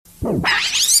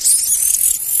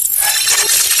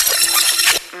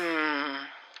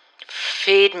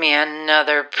Feed me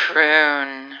another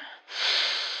prune.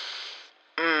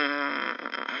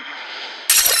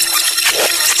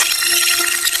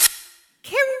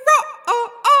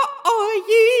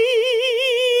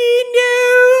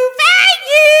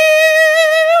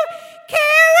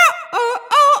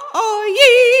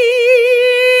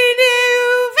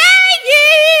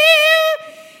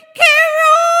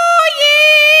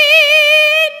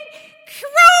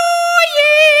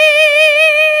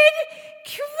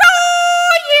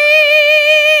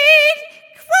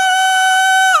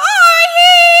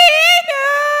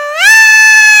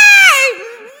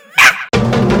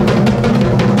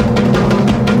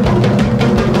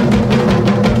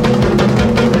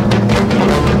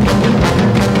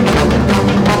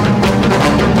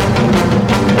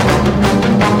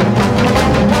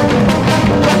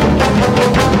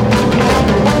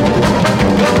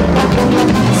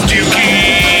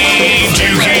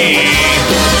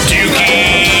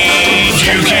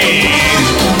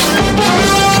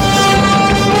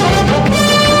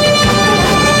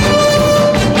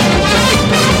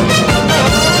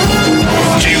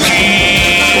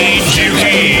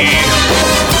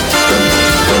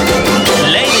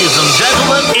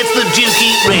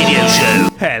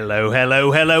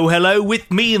 Hello. With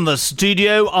me in the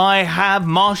studio, I have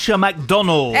Marsha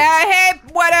MacDonald. Hey,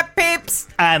 what up, peeps?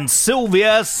 And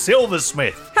Sylvia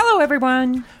Silversmith. Hello,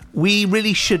 everyone. We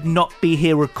really should not be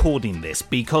here recording this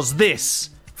because this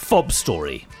FOB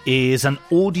story is an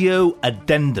audio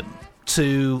addendum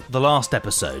to the last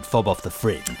episode, FOB Off the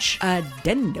Fringe.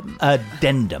 Addendum.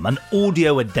 Addendum, an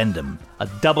audio addendum, a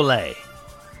double A.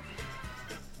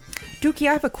 Dookie,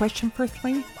 I have a question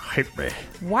firstly. Hit me.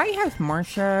 Why has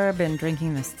Marsha been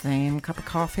drinking the same cup of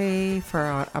coffee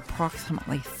for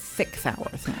approximately 6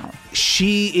 hours now?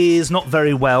 She is not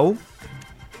very well,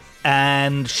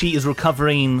 and she is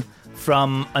recovering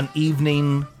from an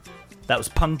evening that was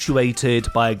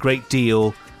punctuated by a great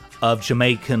deal of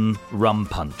Jamaican rum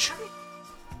punch.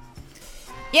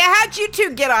 Yeah, how'd you two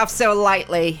get off so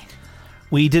lightly?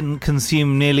 We didn't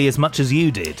consume nearly as much as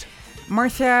you did.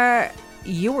 Marsha,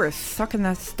 you were sucking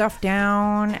that stuff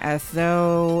down as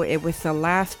though it was the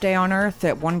last day on Earth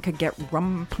that one could get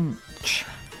rum punch.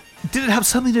 Did it have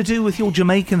something to do with your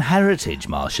Jamaican heritage,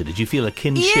 Marsha? Did you feel a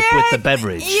kinship with the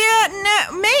beverage? Yeah,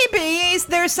 no, maybe.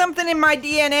 There's something in my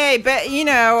DNA, but,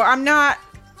 I'm not...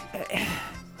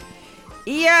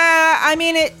 Yeah, I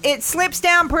mean, it slips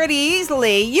down pretty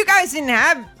easily. You guys didn't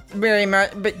have very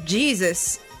much, but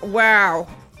Jesus, wow.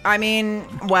 I mean,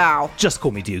 wow. Just call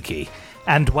me Dookie.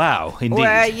 And wow, indeed.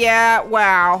 Well, yeah,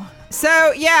 wow.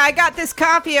 So, yeah, I got this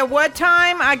coffee at what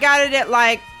time? I got it at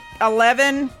like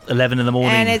 11. 11 in the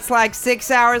morning. And it's like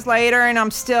 6 hours later, and I'm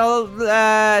still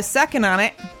sucking on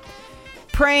it.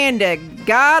 Praying to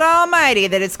God Almighty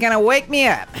that it's going to wake me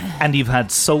up. And you've had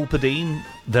Solpadeine.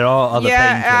 There are other painkillers.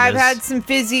 Yeah, I've had some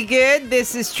Fizzy Good.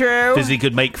 This is true. Fizzy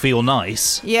Good make feel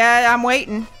nice. Yeah, I'm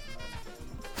waiting.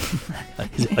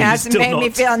 It hasn't made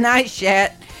me feel nice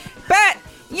yet. But...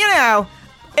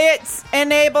 it's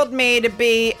enabled me to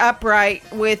be upright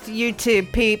with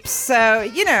YouTube peeps, so,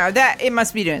 that it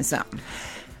must be doing something.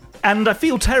 And I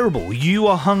feel terrible. You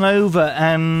are hungover,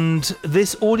 and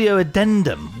this audio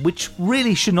addendum, which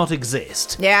really should not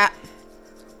exist,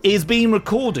 is being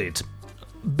recorded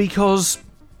because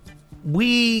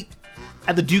we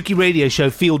at the Dookie Radio Show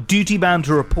feel duty-bound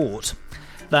to report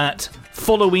that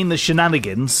following the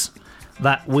shenanigans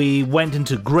that we went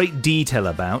into great detail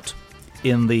about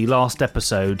in the last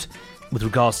episode with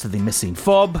regards to the missing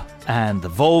fob and the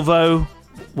Volvo.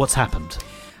 What's happened?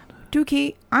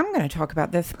 Dookie, I'm going to talk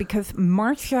about this because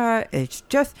Marsha,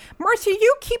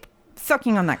 you keep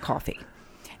sucking on that coffee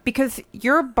because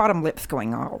your bottom lip's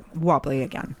going all wobbly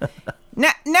again.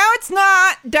 No, it's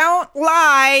not. Don't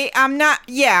lie. I'm not.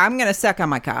 Yeah, I'm going to suck on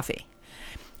my coffee.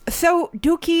 So,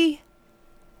 Dookie,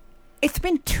 it's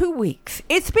been 2 weeks.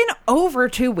 It's been over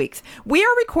 2 weeks. We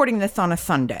are recording this on a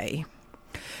Sunday.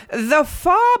 The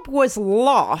fob was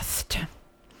lost,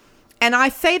 and I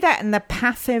say that in the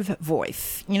passive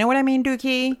voice. You know what I mean,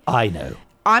 Dookie? I know.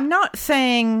 I'm not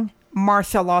saying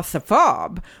Marsha lost the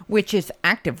fob, which is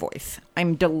active voice.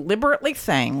 I'm deliberately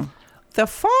saying the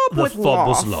fob was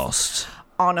lost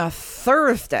on a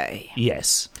Thursday.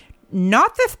 Yes.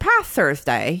 Not this past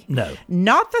Thursday. No.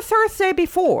 Not the Thursday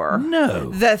before. No.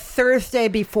 The Thursday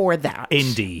before that.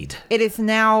 Indeed. It is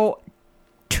now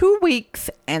 2 weeks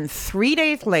and 3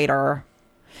 days later.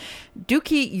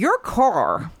 Dookie, your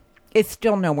car is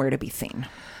still nowhere to be seen.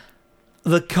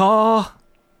 The car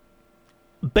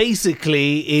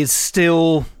basically is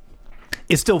still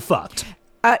fucked.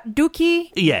 Dookie?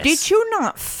 Yes. Did you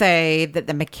not say that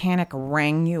the mechanic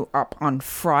rang you up on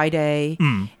Friday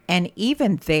and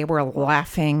even they were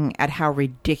laughing at how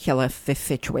ridiculous this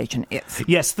situation is?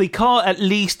 Yes, the car at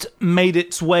least made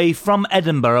its way from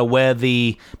Edinburgh where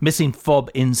the missing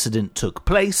fob incident took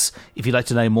place. If you'd like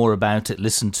to know more about it,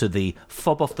 listen to the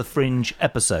Fob Off the Fringe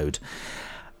episode.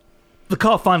 The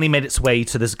car finally made its way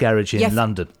to this garage in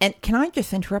London. And can I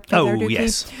just interrupt you there, Dookie?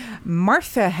 Yes.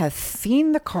 Martha has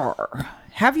seen the car.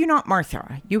 Have you not,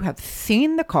 Martha? You have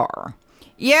seen the car.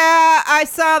 Yeah, I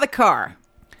saw the car.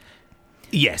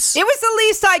 Yes. It was the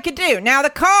least I could do. Now, the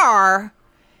car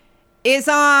is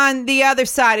on the other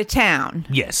side of town.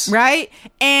 Yes. Right?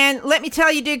 And let me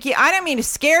tell you, Dookie, I don't mean to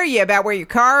scare you about where your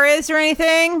car is or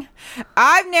anything.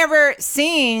 I've never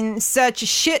seen such a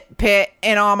shit pit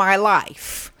in all my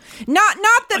life. Not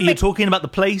the. Are you talking about the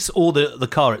place or the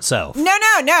car itself? No.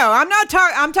 I'm not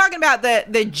talking. I'm talking about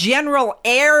the general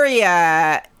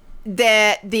area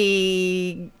that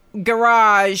the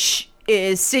garage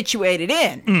is situated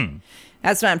in.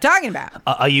 That's what I'm talking about.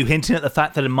 Are you hinting at the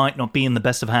fact that it might not be in the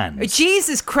best of hands?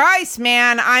 Jesus Christ,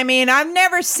 man. I mean, I've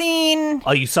never seen...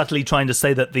 Are you subtly trying to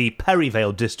say that the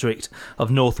Perivale district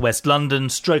of northwest London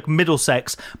 /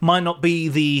 Middlesex might not be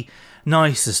the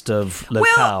nicest of locales?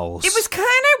 Well, it was kind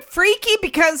of freaky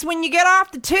because when you get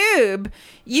off the tube,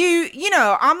 you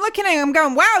know, I'm looking at it, I'm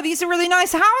going, wow, these are really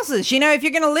nice houses. You know, if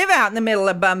you're going to live out in the middle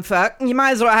of bumfuck, you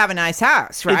might as well have a nice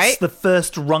house, right? It's the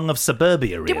first rung of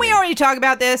suburbia, really. Didn't we already talk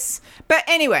about this? But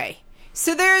anyway,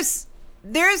 so there's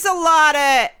a lot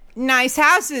of nice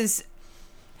houses.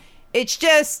 It's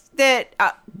just that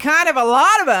kind of a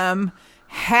lot of them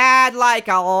had like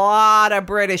a lot of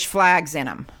British flags in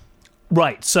them.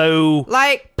 Right, so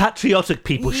like patriotic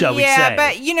people, shall we say? Yeah,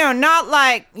 but you know, not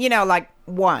like, you know, like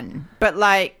one, but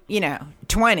like, you know,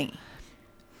 20.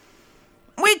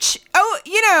 Which,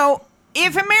 you know,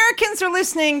 if Americans are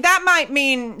listening, that might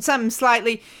mean something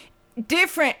slightly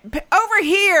different. Over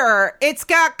here, it's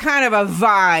got kind of a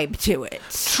vibe to it.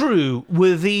 True.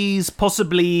 Were these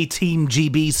possibly Team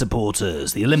GB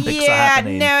supporters? The Olympics are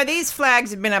happening. Yeah, no, these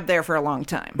flags have been up there for a long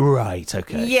time. Right,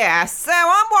 okay. Yeah, so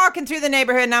I'm walking through the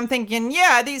neighborhood and I'm thinking,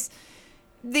 yeah,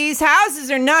 these houses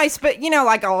are nice, but, you know,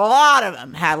 like a lot of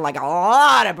them had like a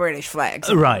lot of British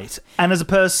flags. Right. And as a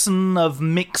person of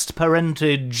mixed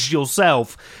parentage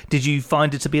yourself, did you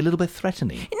find it to be a little bit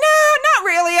threatening? No, not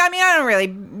really. I mean, I don't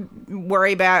really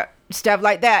worry about stuff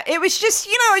like that. It was just,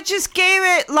 you know, it just gave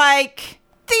it like...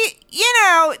 You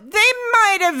know, they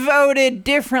might have voted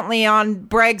differently on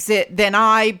Brexit than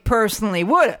I personally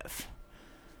would have.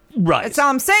 Right. That's all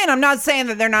I'm saying. I'm not saying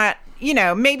that they're not, you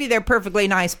know, maybe they're perfectly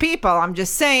nice people. I'm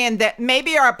just saying that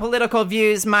maybe our political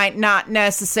views might not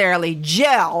necessarily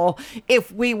gel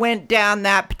if we went down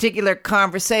that particular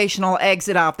conversational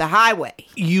exit off the highway.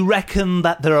 You reckon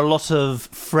that there are a lot of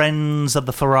friends of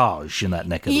the Farage in that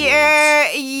neck of the woods?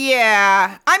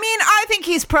 Yeah. I mean, I think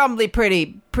he's probably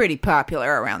pretty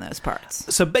popular around those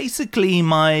parts. So basically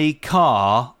my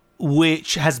car,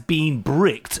 which has been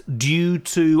bricked due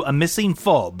to a missing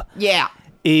fob,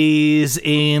 is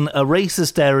in a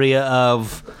racist area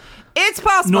of it's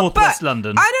possible, northwest but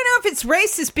London. I don't know if it's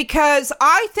racist because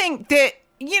I think that,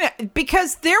 you know,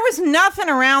 because there was nothing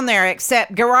around there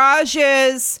except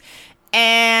garages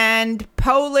and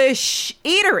Polish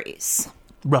eateries.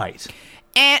 Right.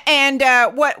 And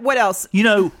what else? You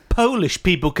know, Polish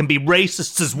people can be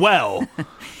racist as well.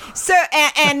 So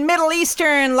and Middle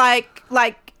Eastern like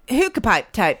hookah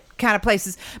pipe type kind of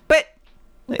places, but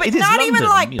not London, even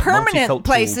like you know, permanent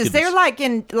places. goodness. They're like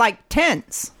in like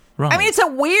tents. Right. I mean, it's a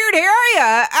weird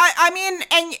area. I mean,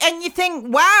 and you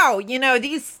think, wow, you know,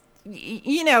 these,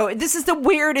 you know, this is the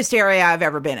weirdest area I've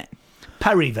ever been in.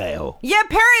 Perivale. Yeah,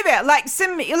 Perivale.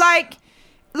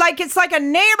 Like it's like a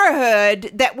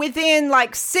neighborhood that within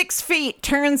like 6 feet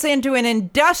turns into an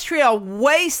industrial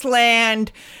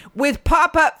wasteland with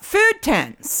pop-up food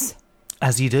tents.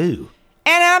 As you do.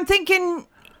 And I'm thinking,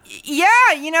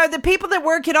 yeah, you know, the people that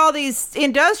work at all these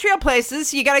industrial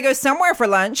places, you got to go somewhere for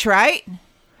lunch, right?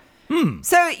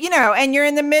 So, you know, and you're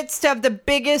in the midst of the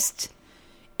biggest...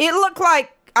 It looked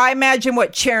like, I imagine,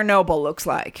 what Chernobyl looks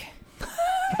like.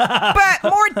 But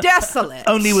more desolate.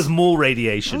 Only with more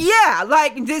radiation. Yeah,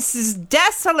 like this is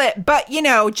desolate, but, you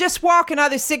know, just walk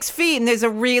another 6 feet and there's a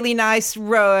really nice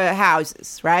row of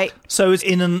houses, right? So it's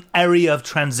in an area of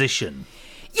transition.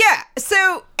 Yeah,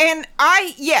 so, and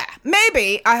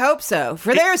maybe, I hope so,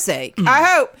 for their sake. I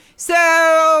hope. So,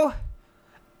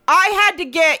 I had to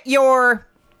get your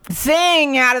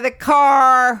thing out of the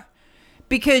car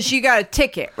because you got a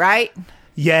ticket, right?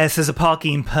 Yes, there's a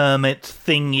parking permit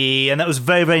thingy, and that was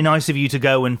very, very nice of you to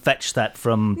go and fetch that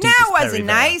from No, it wasn't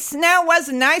nice. No, it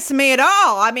wasn't nice of me at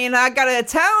all. I mean, I got to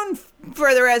atone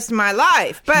for the rest of my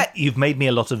life, but... You've made me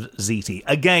a lot of ziti.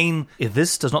 Again, if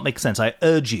this does not make sense, I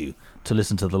urge you to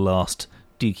listen to the last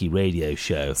Dookie radio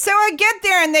show. So I get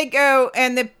there and they go,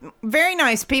 and the very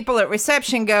nice people at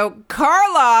reception go,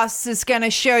 Carlos is going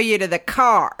to show you to the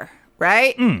car,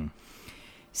 right?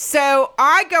 So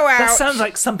I go out. That sounds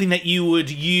like something that you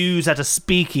would use at a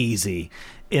speakeasy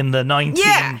in the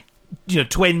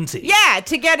 1920s. Yeah,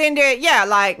 to get into it. Yeah,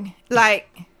 like.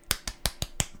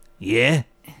 Yeah?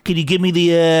 Can you give me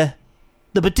the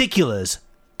particulars?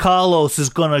 Carlos is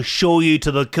gonna show you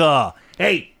to the car.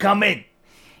 Hey, come in.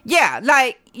 Yeah,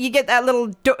 like you get that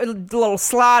little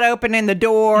slot open in the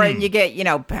door and you get,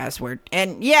 password.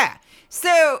 And yeah.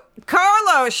 So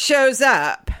Carlos shows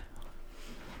up.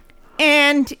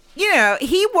 And,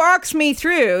 he walks me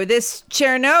through this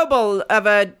Chernobyl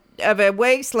of a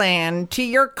wasteland to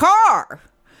your car.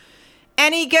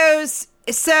 And he goes,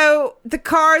 so the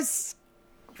car's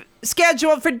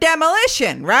scheduled for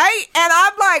demolition, right? And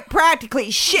I'm like practically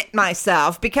shit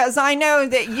myself because I know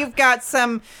that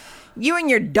you and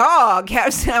your dog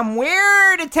have some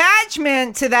weird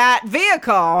attachment to that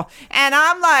vehicle. And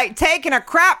I'm like taking a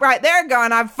crap right there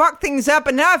going, I've fucked things up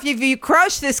enough. If you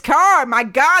crush this car, my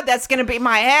God, that's going to be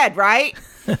my head, right?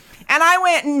 And I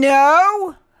went,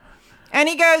 no. And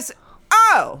he goes,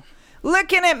 oh,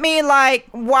 looking at me like,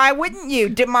 why wouldn't you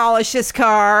demolish this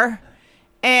car?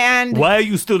 And why are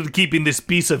you still keeping this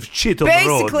piece of shit on the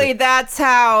road? Basically, that's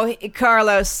how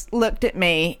Carlos looked at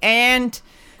me. And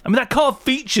I mean, that car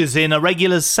features in a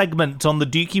regular segment on the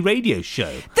Dookie radio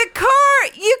show. The car,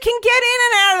 you can get in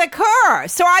and out of the car.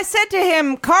 So I said to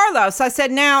him, Carlos, I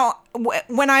said, now,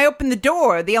 when I open the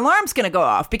door, the alarm's going to go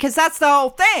off because that's the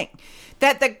whole thing.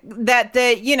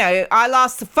 I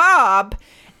lost the fob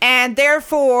and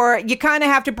therefore you kind of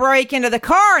have to break into the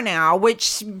car now,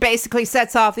 which basically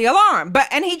sets off the alarm.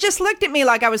 And he just looked at me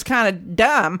like I was kind of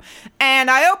dumb. And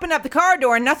I opened up the car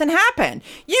door and nothing happened.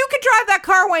 You could drive that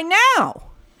car away now.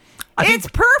 It's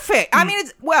perfect. I mean,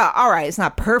 all right, it's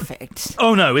not perfect.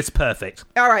 Oh, no, it's perfect.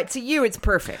 All right, to you, it's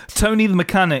perfect. Tony the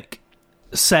mechanic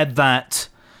said that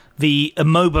the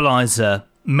immobilizer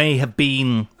may have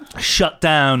been shut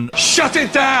down. Shut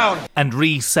it down! And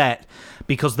reset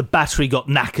because the battery got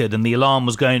knackered and the alarm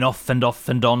was going off and off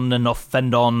and on and off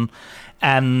and on.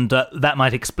 And that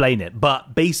might explain it.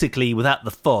 But basically, without the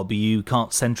fob, you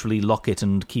can't centrally lock it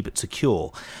and keep it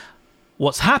secure.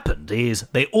 What's happened is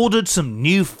they ordered some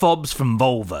new fobs from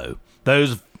Volvo.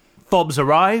 Those fobs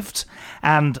arrived,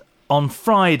 and on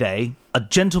Friday, a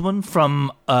gentleman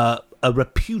from a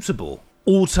reputable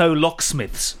auto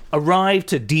locksmiths arrived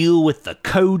to deal with the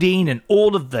coding and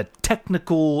all of the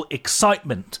technical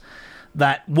excitement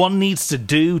that one needs to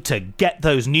do to get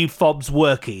those new fobs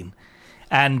working.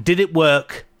 And did it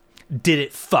work? Did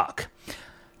it fuck?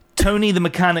 Tony the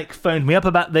mechanic phoned me up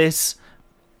about this,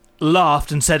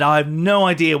 laughed and said, I have no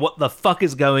idea what the fuck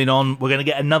is going on. We're going to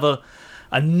get another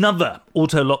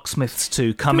auto locksmiths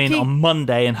to come in on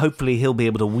Monday, and hopefully he'll be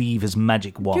able to weave his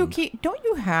magic wand. Dookie, don't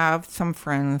you have some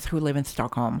friends who live in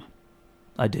Stockholm?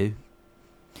 I do.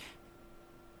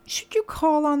 Should you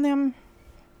call on them?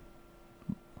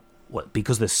 What,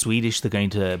 because they're Swedish, they're going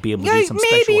to be able to do some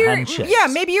special handshakes? Yeah,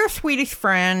 maybe your Swedish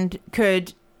friend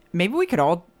could... Maybe we could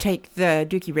all take the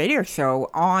Dookie radio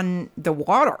show on the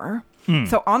water...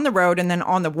 So on the road and then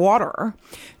on the water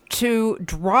to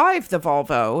drive the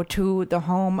Volvo to the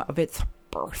home of its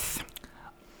birth.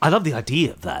 I love the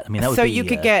idea of that. I mean, that would so be, you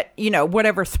could get,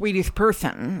 whatever Swedish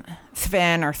person,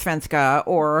 Sven or Svenska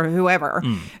or whoever,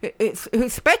 who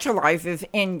specializes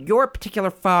in your particular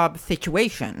fob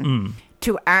situation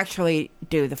to actually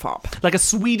do the fob. Like a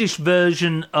Swedish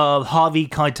version of Harvey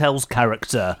Keitel's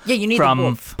character from the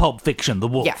wolf. Pulp Fiction, the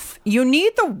wolf. Yes, you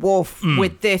need the wolf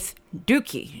with this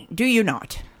Dookie, do you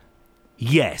not?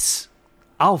 Yes.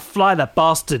 I'll fly that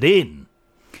bastard in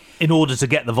order to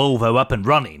get the Volvo up and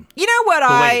running. You know what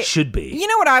the way it should be. You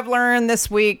know what I've learned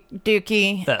this week,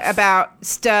 Dookie, about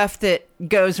stuff that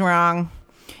goes wrong?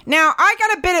 Now, I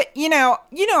got a bit of,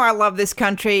 I love this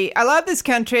country.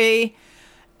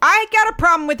 I got a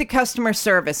problem with the customer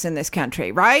service in this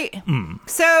country, right?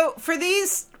 So for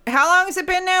how long has it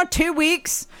been now? 2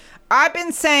 weeks? I've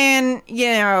been saying,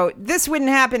 this wouldn't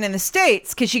happen in the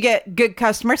States because you get good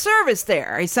customer service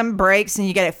there. Some breaks and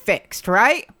you get it fixed,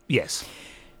 right? Yes.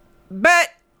 But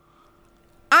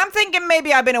I'm thinking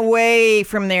maybe I've been away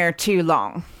from there too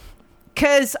long.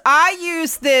 Because I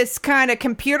use this kind of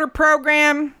computer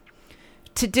program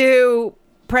to do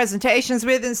presentations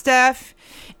with and stuff.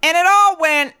 And it all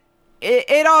went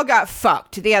it all got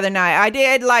fucked the other night. I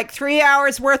did like 3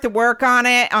 hours worth of work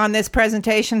on this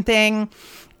presentation thing.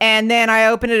 And then I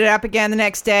opened it up again the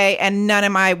next day, and none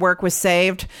of my work was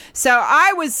saved. So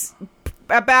I was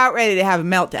about ready to have a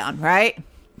meltdown, right?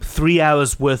 3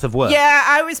 hours worth of work. Yeah,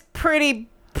 I was pretty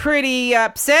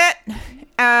upset.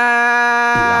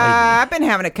 I've been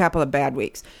having a couple of bad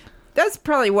weeks. That's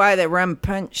probably why the rum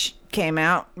punch came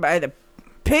out by the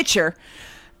pitcher.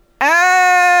 So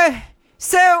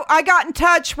I got in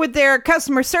touch with their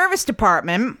customer service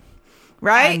department.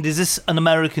 Right? And is this an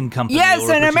American company? Yes,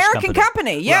 or an American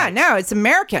company. Yeah, right. No, it's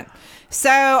American.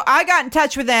 So I got in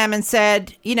touch with them and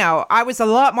said, I was a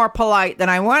lot more polite than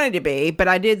I wanted to be, but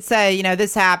I did say,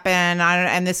 this happened,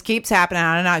 and this keeps happening.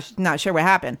 I'm not sure what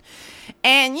happened.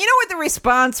 And you know what the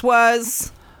response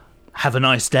was? Have a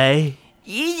nice day.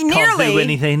 Nearly. Can't do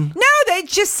anything. No, they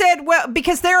just said, well,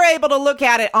 because they're able to look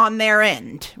at it on their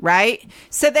end, right?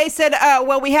 So they said,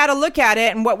 well, we had to look at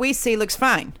it, and what we see looks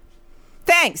fine.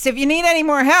 Thanks. If you need any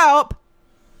more help,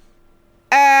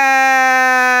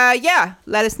 yeah,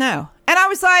 let us know. And I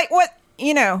was like, what,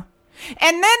 And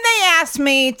then they asked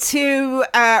me to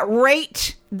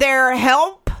rate their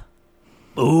help.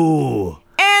 Ooh.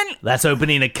 And that's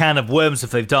opening a can of worms if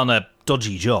they've done a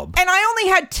dodgy job. And I only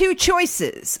had two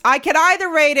choices. I could either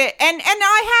rate it, and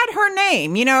I had her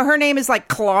name. Her name is like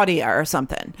Claudia or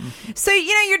something. Mm-hmm. So,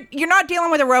 you're not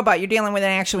dealing with a robot. You're dealing with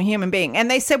an actual human being.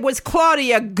 And they said, was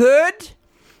Claudia good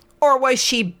or was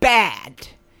she bad?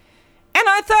 And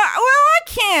I thought,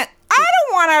 well, I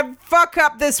don't want to fuck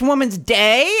up this woman's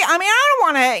day. I mean, I don't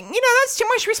want to, that's too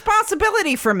much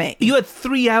responsibility for me. You had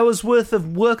 3 hours worth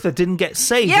of work that didn't get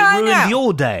saved. Yeah, it ruined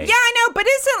your day. Yeah, I know, but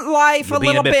isn't life You're a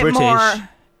little bit British. more...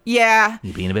 Yeah.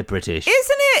 You're being a bit British.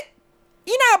 Isn't it?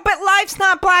 But life's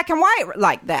not black and white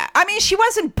like that. I mean, she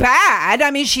wasn't bad.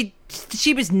 I mean, she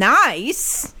was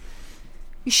nice.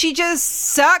 She just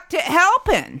sucked at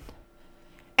helping.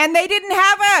 And they didn't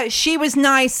have a she was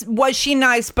nice, was she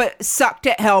nice, but sucked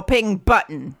at helping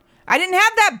button. I didn't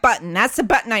have that button. That's the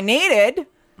button I needed.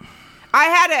 I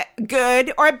had a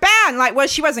good or a bad. Like, well,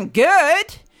 she wasn't good.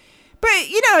 But,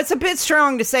 it's a bit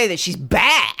strong to say that she's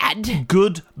bad.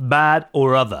 Good, bad,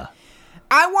 or other.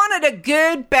 I wanted a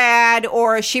good, bad,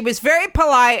 or she was very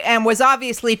polite and was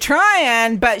obviously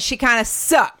trying, but she kind of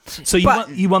sucked. So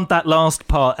you want that last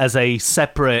part as a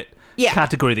separate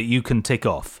category that you can tick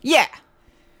off. Yeah.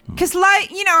 Because,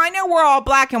 I know we're all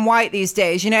black and white these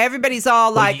days. everybody's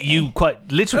all like... Well, you quite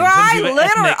literally...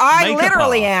 I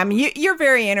literally am. You're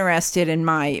very interested in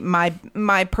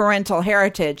my parental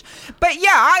heritage. But, yeah,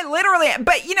 I literally...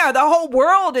 But, the whole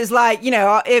world is like,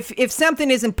 if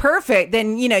something isn't perfect,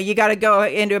 then, you got to go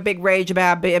into a big rage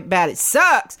about bad it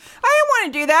sucks. I don't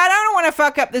want to do that. I don't want to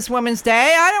fuck up this woman's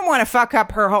day. I don't want to fuck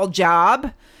up her whole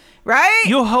job. Right?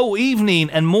 Your whole evening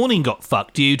and morning got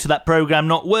fucked due to that program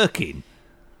not working.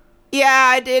 Yeah,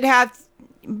 I did have,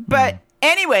 but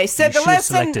anyway, so you the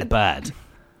lesson... selected bad.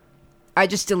 I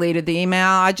just deleted the email.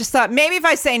 I just thought maybe if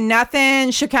I say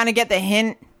nothing, she'll kind of get the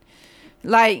hint,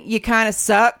 like you kind of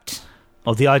sucked.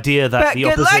 Or the idea that the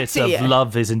opposite of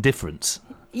love is indifference.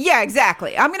 Yeah,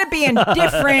 exactly. I'm going to be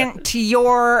indifferent to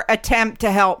your attempt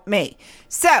to help me.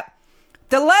 So,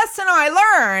 the lesson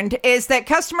I learned is that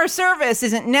customer service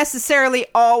isn't necessarily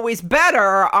always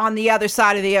better on the other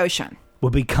side of the ocean. We're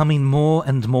becoming more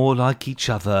and more like each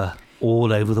other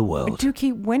all over the world.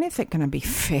 Dookie, when is it going to be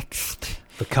fixed?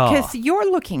 The car. Because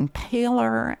you're looking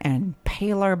paler and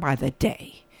paler by the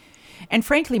day. And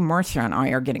frankly, Marcia and I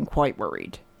are getting quite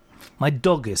worried. My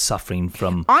dog is suffering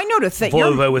from I noticed that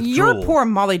withdrawal. your poor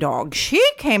Molly dog, she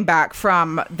came back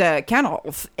from the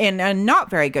kennels in a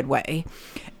not very good way.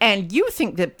 And you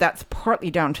think that that's partly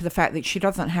down to the fact that she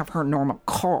doesn't have her normal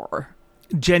car.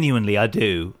 Genuinely, I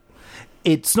do.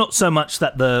 It's not so much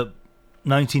that the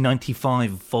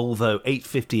 1995 Volvo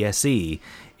 850 SE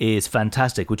is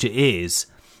fantastic, which it is.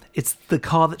 It's the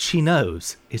car that she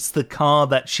knows. It's the car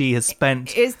that she has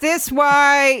spent... Is this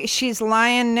why she's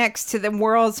lying next to the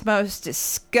world's most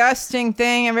disgusting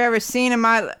thing I've ever seen in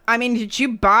my... I mean, did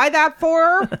you buy that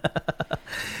for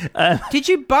her? Did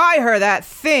you buy her that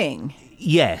thing?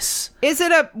 Yes. Is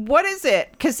it a... What is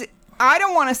it? Because I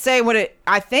don't want to say what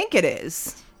I think it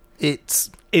is.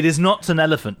 It is not an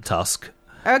elephant tusk.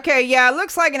 Okay, yeah, it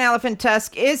looks like an elephant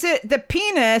tusk. Is it the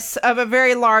penis of a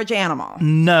very large animal?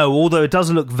 No, although it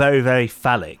does look very, very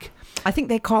phallic. I think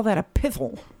they call that a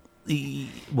piffle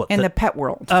in the pet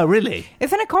world. Oh, really?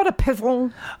 Isn't it called a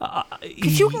piffle?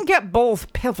 Because you can get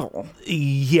both piffle.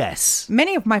 Yes.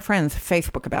 Many of my friends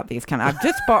Facebook about these kind of... I've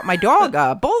just bought my dog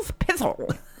a bull's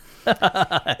piffle.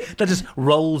 That just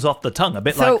rolls off the tongue, a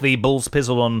bit like the bull's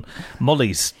pizzle on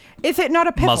Molly's Is it not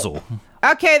a piffle? muzzle.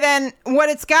 Okay, then what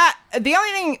it's got, the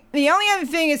only other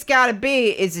thing it's got to be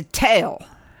is a tail.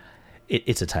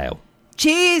 It's a tail.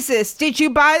 Jesus, did you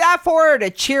buy that for her to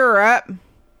cheer her up?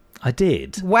 I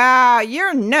did. Wow,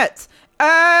 you're nuts.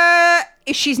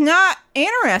 She's not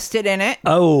interested in it.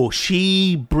 Oh,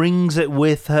 she brings it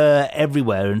with her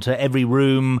everywhere, into every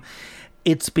room.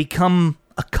 It's become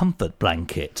a comfort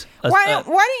blanket. Why don't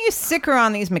you sick her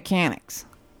on these mechanics?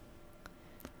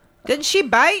 Didn't she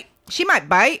bite? She might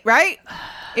bite, right?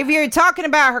 If you're talking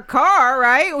about her car,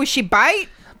 right? Will she bite?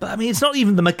 But, I mean, it's not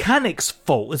even the mechanic's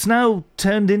fault. It's now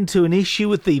turned into an issue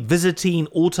with the visiting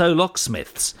auto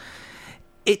locksmiths.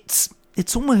 It's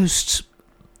almost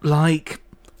like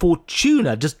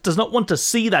Fortuna just does not want to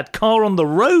see that car on the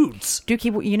roads.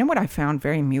 Dookie, you know what I found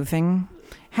very amusing?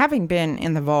 Having been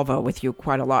in the Volvo with you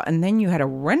quite a lot, and then you had a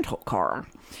rental car,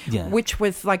 which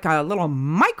was like a little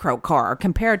micro car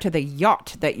compared to the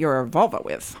yacht that you're a Volvo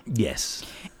with. Yes.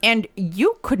 And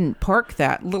you couldn't park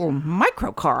that little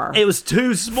micro car. It was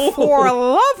too small. For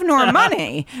love nor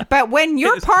money. But when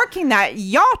you're parking that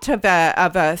yacht of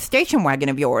a station wagon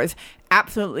of yours,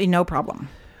 absolutely no problem.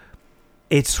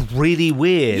 It's really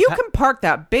weird. You can park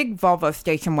that big Volvo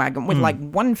station wagon with like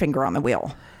one finger on the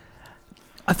wheel.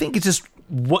 I think it's just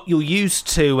what you're used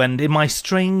to, and in my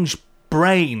strange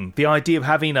brain, the idea of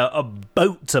having a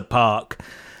boat to park,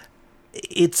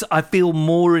 I feel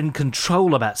more in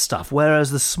control about stuff,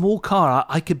 whereas the small car,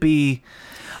 I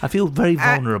feel very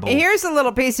vulnerable. Here's a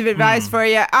little piece of advice for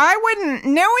you.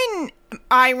 Knowing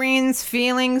Irene's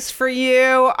feelings for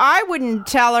you, I wouldn't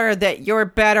tell her that you're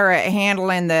better at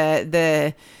handling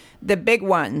the big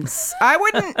ones. I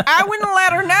wouldn't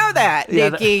let her know that,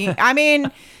 Nikki. I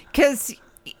mean, because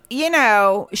you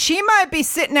know, she might be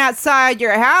sitting outside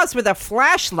your house with a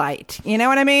flashlight. You know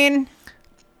what I mean?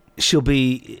 She'll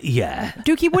be, yeah.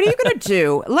 Dookie, what are you going to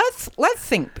do? Let's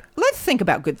think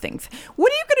about good things.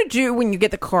 What are you going to do when you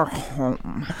get the car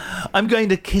home? I'm going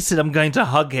to kiss it. I'm going to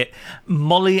hug it.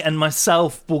 Molly and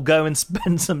myself will go and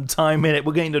spend some time in it.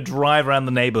 We're going to drive around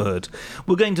the neighborhood.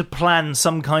 We're going to plan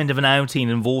some kind of an outing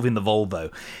involving the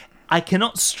Volvo. I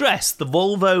cannot stress the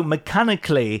Volvo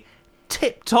mechanically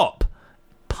tip-top.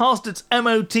 Passed its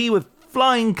MOT with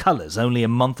flying colours only a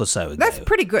month or so ago. That's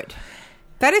pretty good.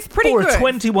 That is pretty good. For a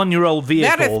 21-year-old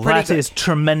vehicle, that is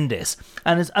tremendous.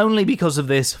 And it's only because of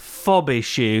this fob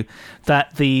issue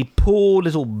that the poor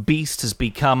little beast has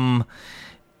become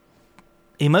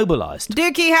immobilised.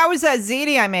 Dookie, how was that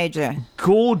ziti I made you?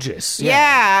 Gorgeous.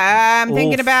 Yeah, I'm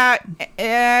thinking about,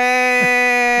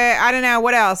 I don't know,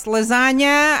 what else?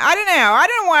 Lasagna? I don't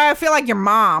know why I feel like your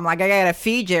mom, like I gotta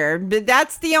feed you. But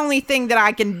that's the only thing that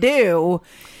I can do,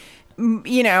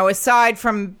 you know, aside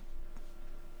from,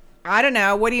 I don't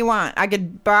know, what do you want? I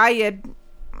could buy you,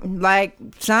 like,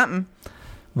 something.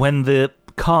 When the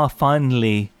car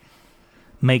finally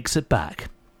makes it back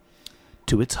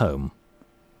to its home,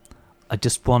 I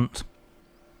just want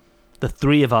the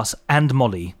three of us and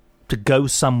Molly to go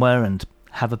somewhere and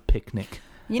have a picnic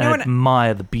and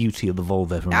admire the beauty of the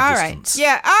Volvo from a distance. All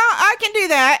right. Yeah, I can do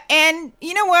that. And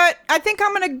you know what? I think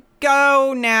I'm going to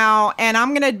go now, and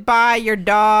I'm going to buy your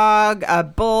dog a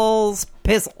bull's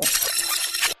pizzle.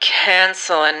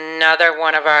 Cancel another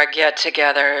one of our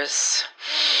get-togethers.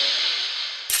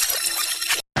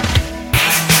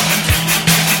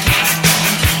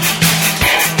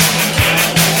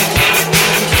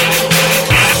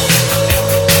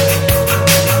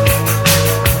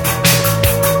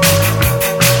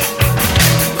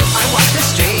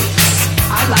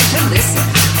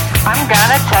 I'm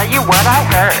gonna tell you what I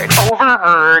heard.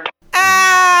 Overheard.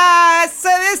 So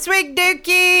this week,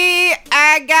 Dookie,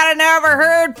 I got an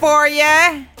overheard for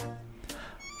you.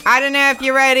 I don't know if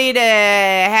you're ready to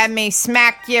have me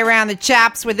smack you around the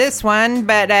chops with this one,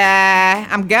 but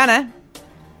I'm gonna.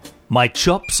 My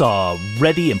chops are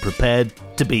ready and prepared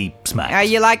to be smacked.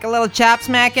 You like a little chop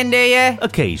smacking, do you?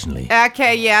 Occasionally.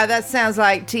 Okay, yeah, that sounds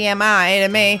like TMI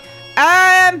to me.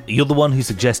 You're the one who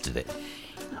suggested it.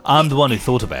 I'm the one who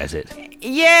thought about it.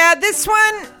 Yeah, this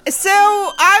one. So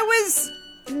I was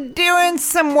doing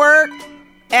some work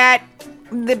at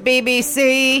the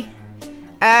BBC.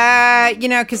 You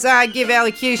know, because I give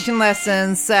elocution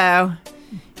lessons, so,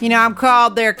 you know, I'm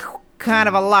called there kind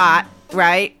of a lot,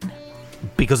 right?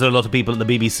 Because there are a lot of people at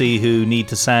the BBC who need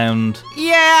to sound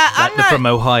like they're from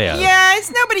Ohio. Yeah,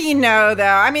 it's nobody you know, though.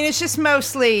 I mean, it's just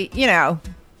mostly, you know...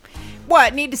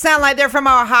 What, need to sound like they're from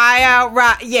Ohio?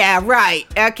 Right? Yeah, right.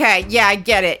 Okay, yeah, I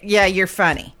get it. Yeah, you're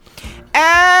funny.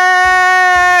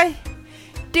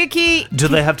 Dookie... Do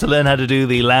they have to learn how to do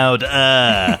the loud,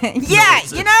 Yeah,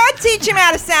 you know, I teach them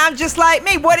how to sound just like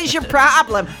me. What is your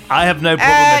problem? I have no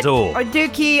problem at all.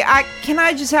 Dookie, can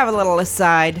I just have a little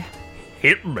aside?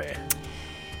 Hit me.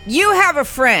 You have a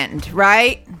friend,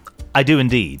 right? I do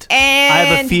indeed. And I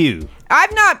have a few.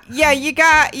 I've not. Yeah, you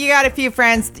got a few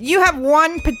friends. You have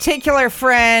one particular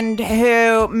friend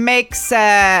who makes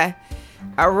a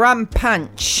rum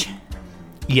punch.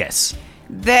 Yes.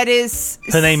 That is.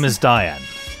 Her name is Diane.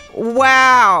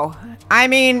 Wow. I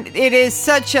mean, it is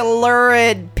such a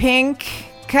lurid pink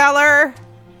color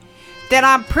that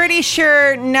I'm pretty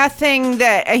sure nothing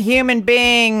that a human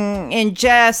being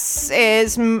ingests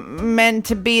is meant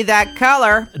to be that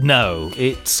color. No,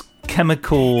 it's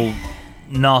chemical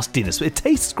nastiness. It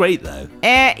tastes great, though.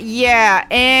 Yeah,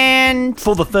 and...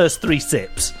 For the first 3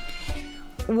 sips.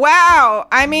 Wow,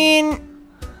 I mean...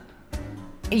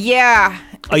 Yeah.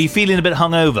 Are you feeling a bit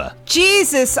hungover?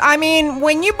 Jesus, I mean,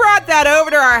 when you brought that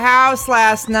over to our house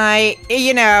last night,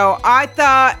 I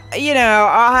thought,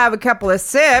 I'll have a couple of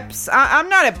sips. I'm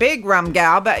not a big rum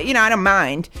gal, but, I don't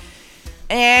mind.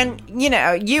 And, you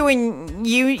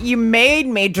made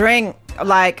me drink,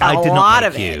 like, a lot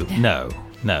of it. No.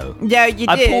 No, you did.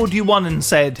 I poured you one and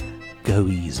said, go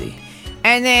easy.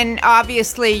 And then,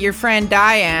 obviously, your friend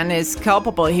Diane is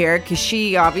culpable here, because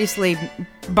she obviously...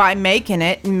 by making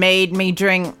it, made me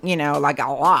drink, like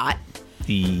a lot.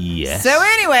 Yes. So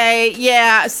anyway,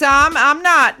 yeah, so I'm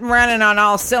not running on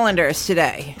all cylinders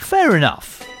today. Fair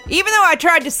enough. Even though I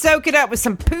tried to soak it up with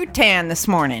some poutine this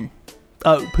morning.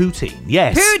 Oh, poutine,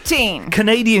 yes. Poutine.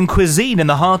 Canadian cuisine in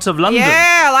the heart of London.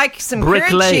 Yeah, like some Brick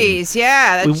grilled Lane. cheese.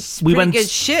 Yeah, that's we pretty went, good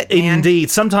shit, man.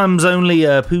 Indeed. Sometimes only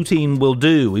poutine will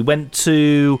do. We went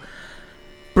to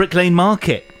Brick Lane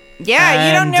Market. Yeah,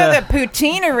 you don't know the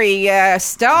poutineery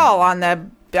stall on the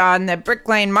Brick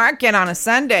Lane Market on a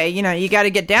Sunday. You got to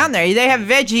get down there. They have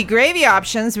veggie gravy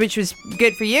options, which was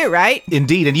good for you, right?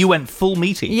 Indeed, and you went full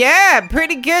meaty. Yeah,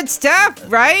 pretty good stuff,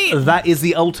 right? That is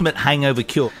the ultimate hangover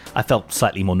cure. I felt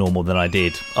slightly more normal than I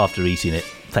did after eating it.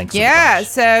 Thanks. Yeah,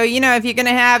 so, if you're going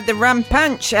to have the rum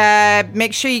punch,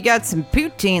 make sure you got some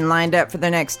poutine lined up for the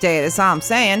next day. That's all I'm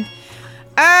saying.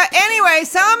 Anyway,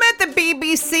 so I'm at the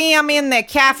BBC. I'm in the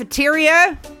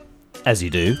cafeteria. As you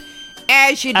do.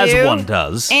 As you do. As one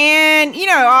does. And,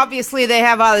 obviously they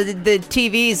have all the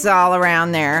TVs all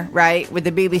around there, right? With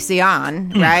the BBC on,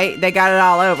 right? They got it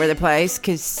all over the place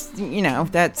because,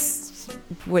 that's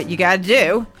what you got to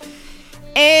do.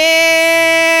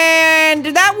 And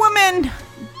that woman...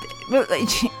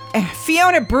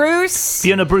 Fiona Bruce,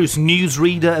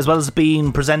 newsreader as well as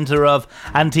being presenter of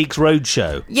Antiques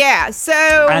Roadshow. Yeah, so...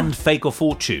 And Fake or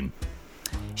Fortune.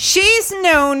 She's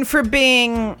known for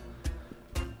being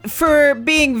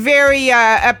very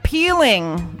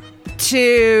appealing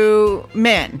to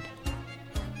men.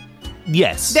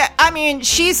 Yes.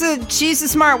 She's a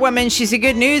smart woman. She's a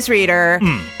good newsreader.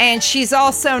 And she's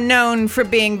also known for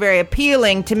being very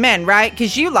appealing to men, right?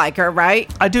 Because you like her,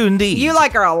 right? I do indeed. You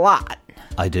like her a lot.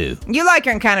 I do. You like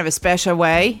her in kind of a special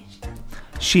way.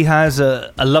 She has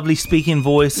a lovely speaking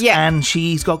voice. Yeah. And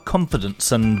she's got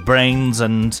confidence and brains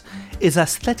and is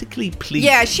aesthetically pleasing.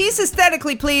 Yeah, she's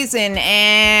aesthetically pleasing.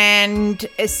 And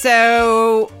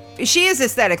so she is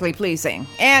aesthetically pleasing.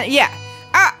 And yeah,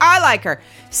 I like her.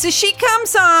 So she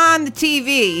comes on the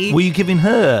TV. Were you giving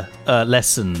her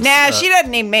lessons? Nah, she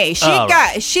doesn't need me. She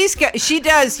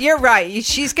does. You're right.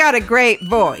 She's got a great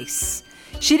voice.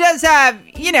 She does have,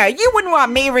 you wouldn't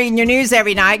want me reading your news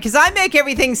every night because I make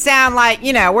everything sound like,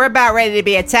 we're about ready to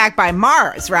be attacked by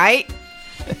Mars, right?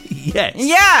 Yes.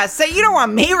 Yeah, so you don't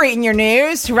want me reading your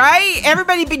news, right?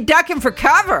 Everybody be ducking for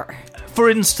cover.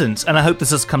 For instance, and I hope this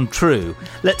has come true,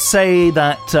 let's say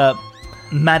that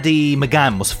Maddie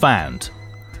McGann was found.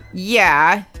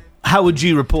 Yeah. How would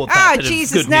you report that? Oh,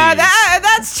 Jesus, no,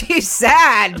 that's too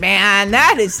sad, man.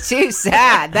 That is too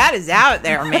sad. That is out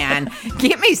there, man.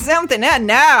 Give me something else.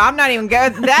 No, I'm not even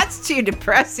going. That's too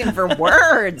depressing for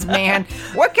words, man.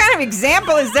 What kind of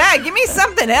example is that? Give me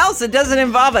something else that doesn't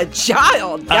involve a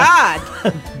child. God.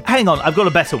 Hang on, I've got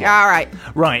a better one. All right.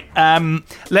 Right.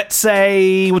 Let's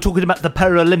say we're talking about the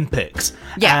Paralympics.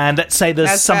 Yeah. And let's say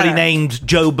there's somebody named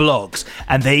Joe Bloggs,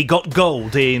 and they got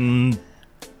gold in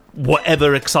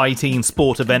whatever exciting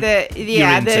sport event you're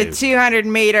into. The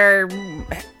 200-meter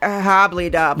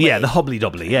hobbly-dobbly. Yeah, the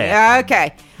hobbly-dobbly, yeah.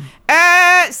 Okay.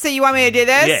 So you want me to do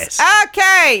this? Yes.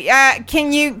 Okay.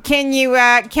 Can you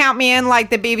count me in like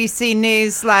the BBC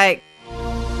News, like...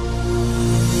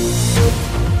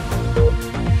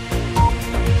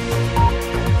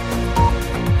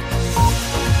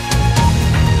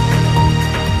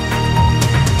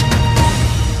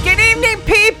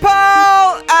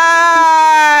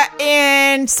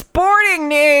 In sporting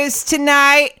news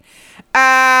tonight,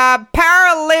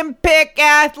 Paralympic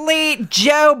athlete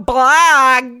Joe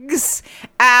Bloggs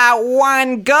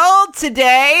won gold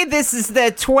today. This is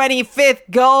the 25th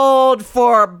gold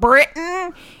for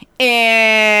Britain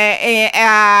in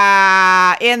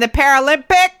the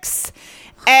Paralympics.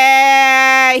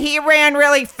 He ran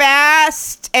really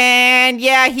fast, and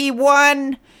yeah, he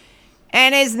won.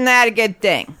 And isn't that a good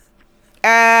thing?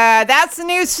 That's the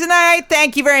news tonight.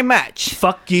 Thank you very much.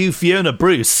 Fuck you, Fiona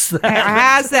Bruce.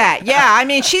 How's that? Yeah, I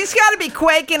mean, she's got to be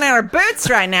quaking in her boots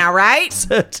right now, right?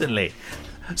 Certainly.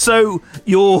 So,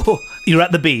 you're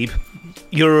at the Beeb.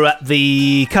 You're at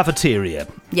the cafeteria.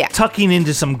 Yeah. Tucking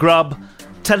into some grub.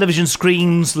 Television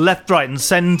screens left, right, and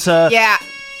centre. Yeah.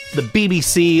 The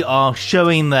BBC are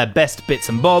showing their best bits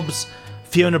and bobs.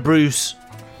 Fiona Bruce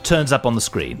turns up on the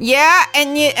screen. Yeah,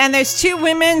 and there's two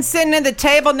women sitting at the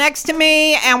table next to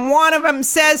me, and one of them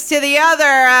says to the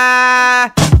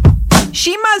other,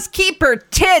 she must keep her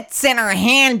tits in her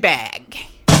handbag.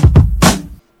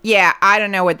 Yeah, I don't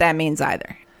know what that means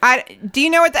either. Do you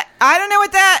know what that? I don't know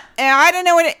what that. I don't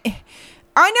know what it.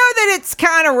 I know that it's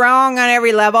kind of wrong on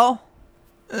every level.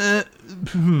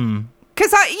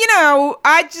 Because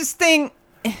I just think.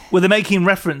 Well, they're making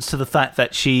reference to the fact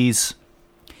that she's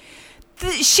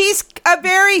a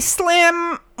very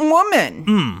slim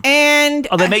woman. And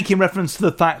are they making reference to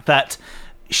the fact that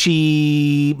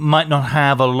she might not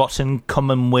have a lot in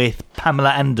common with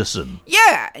Pamela Anderson?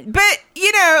 Yeah, but,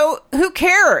 who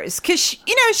cares? Because, she's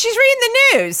reading the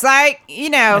news.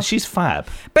 Yeah, she's fab.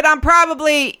 But I'm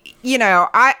probably,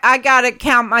 I got to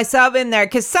count myself in there.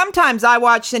 Because sometimes I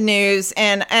watch the news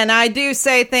and I do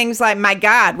say things like, my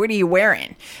God, what are you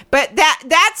wearing? But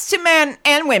that's to men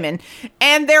and women.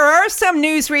 And there are some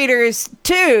newsreaders,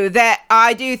 too, that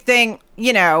I do think,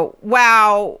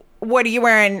 wow, what are you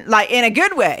wearing, like, in a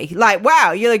good way? Like,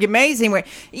 wow, you look amazing.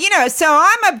 So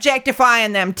I'm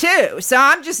objectifying them, too. So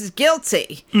I'm just as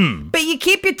guilty. But you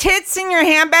keep your tits in your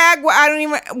handbag?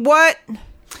 What?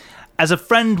 As a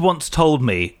friend once told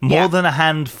me, more than a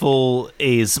handful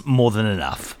is more than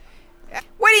enough.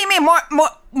 What do you mean,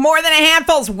 more than a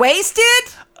handful's wasted?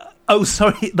 Oh,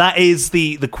 sorry, that is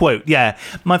the quote, yeah.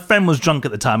 My friend was drunk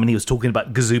at the time and he was talking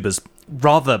about gazubas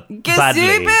rather badly.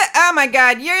 Gazuba? Oh, my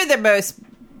God, you're the most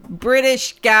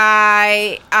British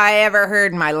guy I ever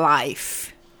heard in my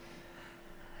life.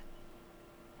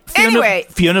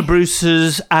 Fiona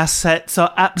Bruce's assets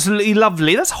are absolutely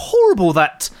lovely. That's horrible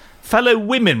that fellow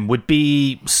women would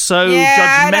be so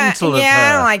judgmental of her.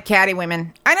 Yeah, I don't like catty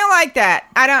women. I don't like that.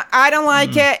 I don't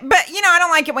like it. But, I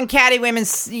don't like it when catty women,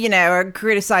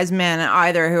 criticize men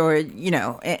either who are,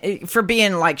 for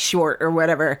being, like, short or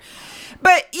whatever.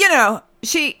 But,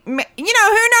 she, who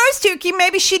knows, Tukey?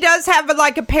 Maybe she does have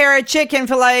like a pair of chicken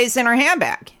fillets in her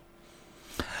handbag.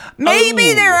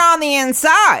 Maybe they're on the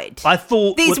inside. I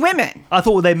thought women. I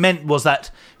thought what they meant was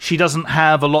that she doesn't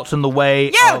have a lot in the way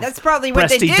of that's probably what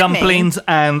they did dumplings,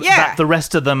 and that the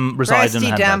rest of them reside in her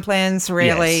handbag. Breasty dumplings,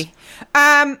 really.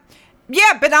 Yes.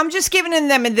 Yeah, but I'm just giving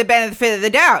them the benefit of the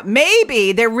doubt.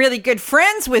 Maybe they're really good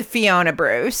friends with Fiona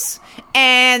Bruce,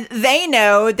 and they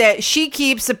know that she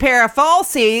keeps a pair of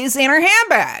falsies in her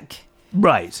handbag.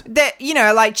 Right. That,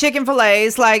 like chicken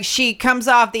fillets, like she comes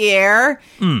off the air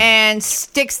and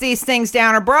sticks these things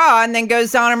down her bra and then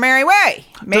goes on her merry way.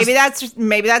 Maybe that's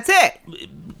it.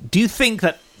 Do you think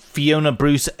that Fiona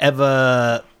Bruce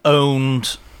ever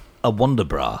owned a Wonder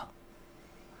Bra?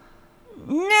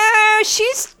 No,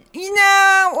 she's...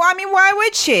 I mean, why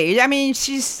would she? I mean,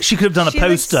 she could have done a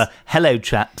poster. Hello,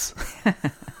 chaps.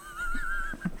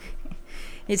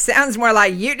 It sounds more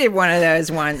like you did one of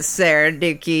those once, Sarah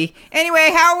Dookie.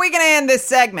 Anyway, how are we going to end this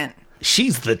segment?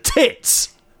 She's the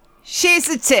tits. She's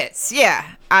the tits. Yeah,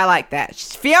 I like that.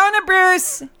 Fiona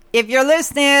Bruce, if you're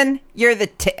listening, you're the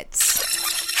tits.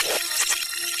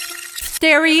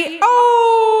 Stereotypes.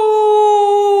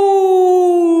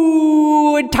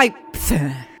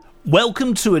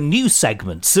 Welcome to a new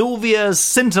segment, Sylvia's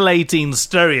Scintillating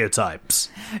Stereotypes.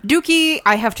 Dookie,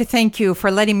 I have to thank you for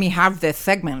letting me have this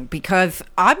segment because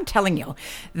I'm telling you,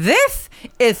 this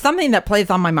is something that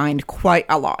plays on my mind quite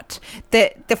a lot.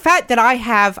 The fact that I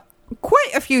have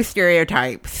quite a few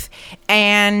stereotypes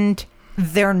and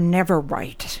they're never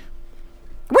right.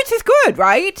 Which is good,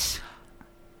 right?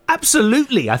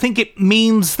 Absolutely. I think it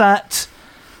means that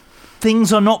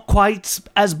things are not quite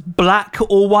as black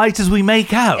or white as we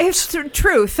make out. It's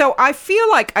true. So I feel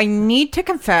like I need to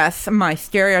confess my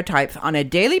stereotypes on a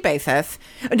daily basis.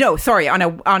 No, sorry, on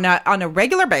a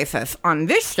regular basis on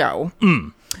this show.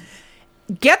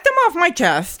 Get them off my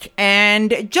chest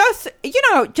and just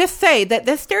say that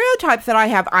the stereotypes that I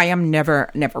have, I am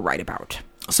never right about.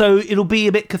 So it'll be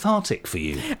a bit cathartic for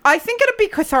you. I think it'll be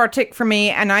cathartic for me,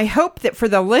 and I hope that for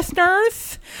the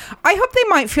listeners, I hope they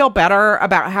might feel better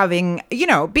about having,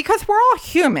 because we're all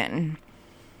human.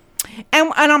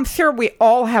 And I'm sure we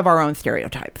all have our own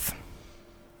stereotypes.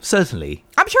 Certainly.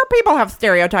 I'm sure people have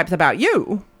stereotypes about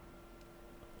you.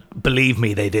 Believe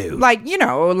me, they do. Like,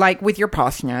 like with your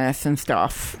poshness and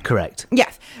stuff. Correct.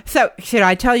 Yes. So, should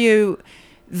I tell you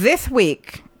this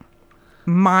week,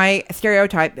 my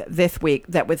stereotype this week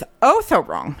that was oh so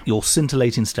wrong? Your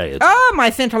scintillating stereotype. Oh, my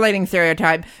scintillating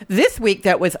stereotype this week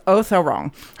that was oh so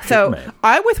wrong. So,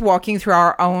 I was walking through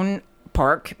our own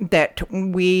park that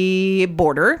we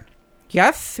border.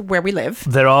 Yes, where we live.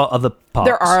 There are other parks.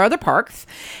 There are other parks.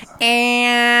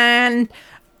 And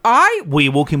were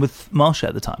you walking with Marsha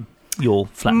at the time? Your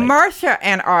flatmate? Marsha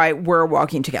and I were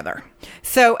walking together.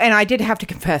 So, and I did have to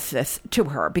confess this to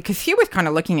her because she was kind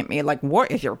of looking at me like,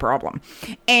 what is your problem?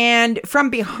 And from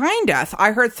behind us,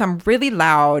 I heard some really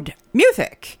loud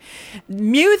music.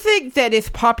 Music that is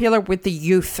popular with the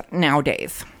youth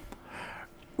nowadays.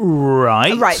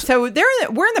 Right. Right. So we're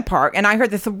in the park, and I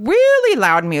heard this really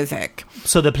loud music.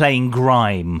 So they're playing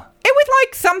grime. It was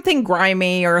like something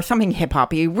grimy or something hip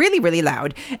hoppy, really, really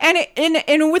loud, and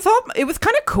it was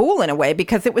kind of cool in a way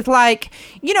because it was like,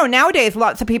 nowadays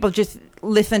lots of people just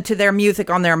listen to their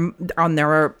music on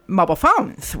their mobile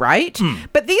phones, right?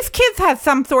 But these kids had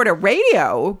some sort of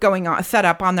radio going on, set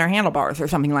up on their handlebars or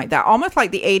something like that, almost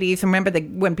like the 80s. Remember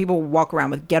when people walk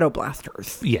around with ghetto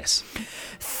blasters? Yes.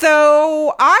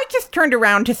 So I just turned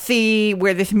around to see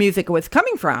where this music was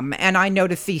coming from, and I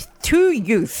noticed these two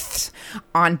youths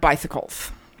on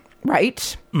bicycles,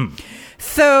 right?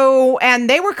 So, and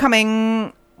they were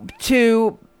coming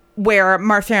to where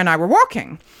Marcia and I were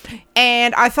walking.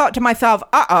 And I thought to myself,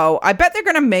 I bet they're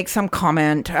going to make some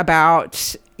comment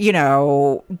about, get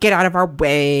out of our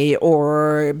way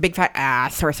or big fat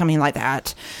ass or something like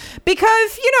that.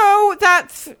 Because,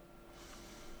 that's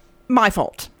my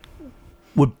fault.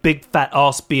 Would Big Fat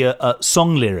Ass be a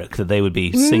song lyric that they would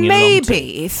be singing along to?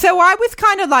 Maybe. So I was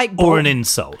kind of like... Or an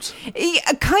insult.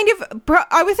 Kind of...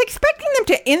 I was expecting them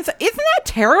to... Isn't that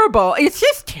terrible? It's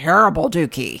just terrible,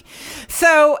 Dookie.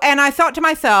 So, and I thought to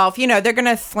myself, they're going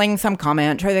to sling some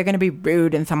comment, or they're going to be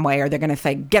rude in some way, or they're going to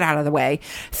say, get out of the way.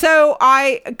 So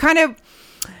I kind of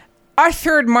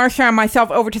ushered Marsha and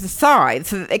myself over to the side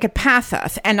so that they could pass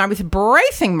us. And I was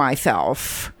bracing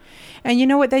myself... And you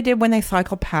know what they did when they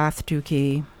cycled past,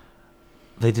 Dookie?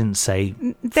 They didn't say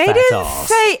They fat didn't ass.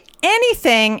 say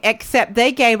anything except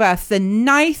they gave us the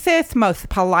nicest, most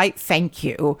polite thank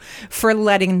you for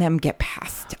letting them get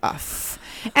past us.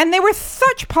 And they were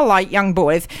such polite young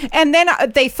boys. And then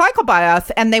they cycled by us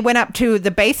and they went up to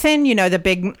the basin, the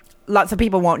big... Lots of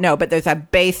people won't know, but there's a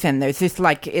basin. There's this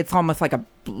it's almost like a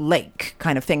lake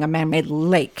kind of thing, a man-made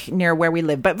lake near where we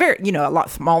live, but very, a lot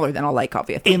smaller than a lake,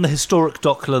 obviously. In the historic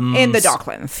Docklands. In the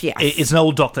Docklands, yes. It's an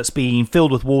old dock that's being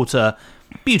filled with water.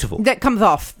 Beautiful. That comes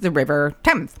off the River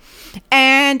Thames.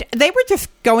 And they were just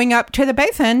going up to the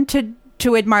basin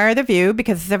to admire the view,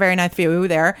 because it's a very nice view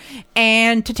there,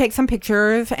 and to take some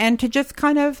pictures, and to just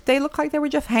they looked like they were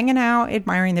just hanging out,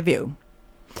 admiring the view.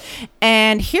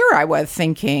 And here I was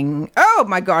thinking, oh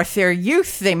my gosh, they're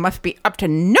youth. They must be up to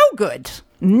no good.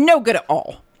 No good at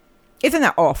all. Isn't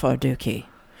that awful, Dookie?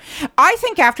 I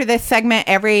think after this segment,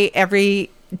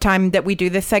 every time that we do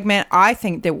this segment, I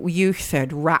think that you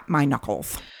should wrap my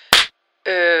knuckles.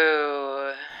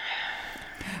 Ooh.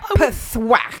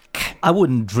 Thwack. I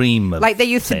wouldn't dream of like they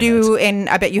used to do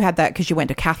that. I bet you had that because you went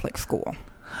to Catholic school.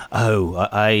 Oh,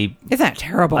 Isn't that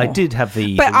terrible? I did have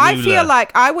the... But the I ruler. feel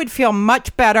like I would feel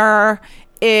much better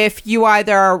if you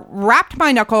either wrapped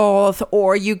my knuckles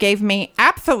or you gave me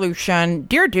absolution.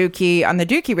 Dear Dookie, on the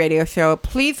Dookie Radio Show,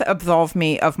 please absolve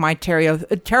me of my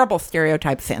terrible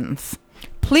stereotype sins.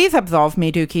 Please absolve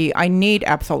me, Dookie. I need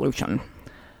absolution.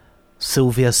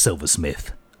 Sylvia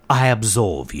Silversmith, I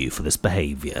absolve you for this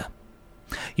behaviour.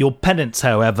 Your penance,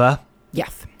 however...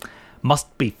 Yes.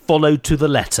 ...must be followed to the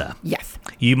letter. Yes.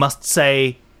 You must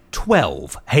say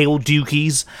 12 Hail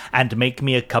Dukies and make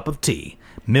me a cup of tea.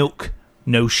 Milk,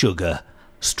 no sugar.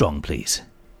 Strong, please.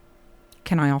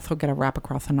 Can I also get a wrap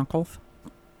across the knuckles?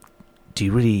 Do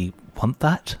you really want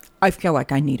that? I feel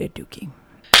like I need it, Dookie.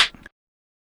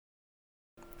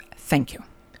 Thank you.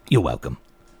 You're welcome.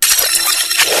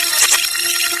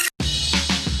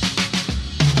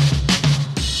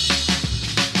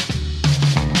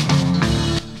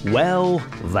 Well,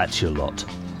 that's your lot.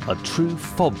 A true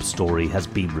fob story has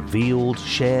been revealed,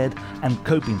 shared, and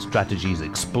coping strategies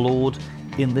explored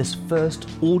in this first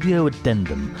audio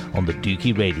addendum on the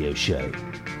Dookie Radio Show.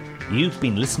 You've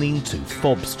been listening to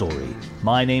Fob Story.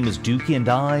 My name is Dookie and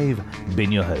I've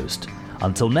been your host.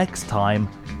 Until next time,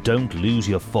 don't lose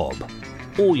your fob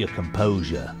or your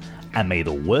composure, and may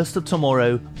the worst of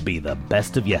tomorrow be the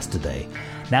best of yesterday.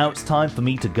 Now it's time for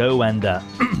me to go and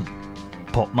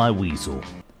pop my weasel.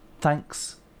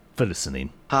 Thanks for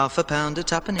listening. Half a pound of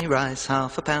tuppenny rice,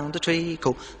 half a pound of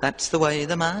treacle. That's the way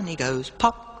the money goes.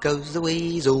 Pop goes the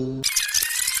weasel.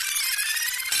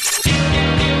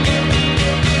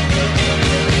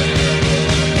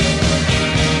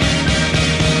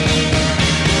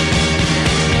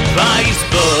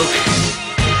 Facebook.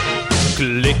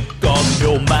 Click on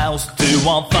your mouse to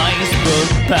our Facebook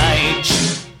page.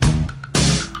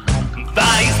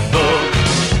 Facebook.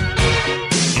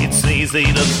 It's easy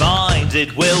to find,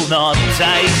 it will not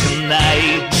take an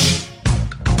age.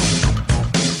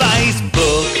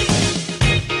 Facebook.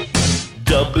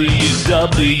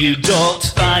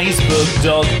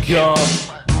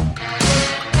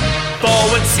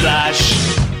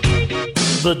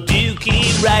 www.facebook.com/The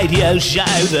Dookie Radio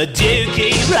Show, The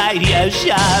Dookie Radio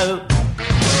Show.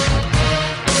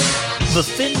 The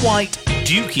thin white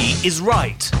Dookie is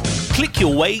right. Click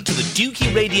your way to the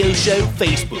Dookie Radio Show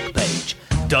Facebook page,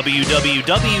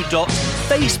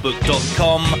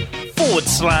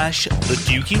 www.facebook.com/The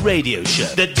Dookie Radio Show.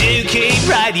 The Dookie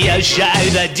Radio Show,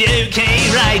 The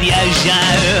Dookie Radio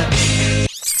Show.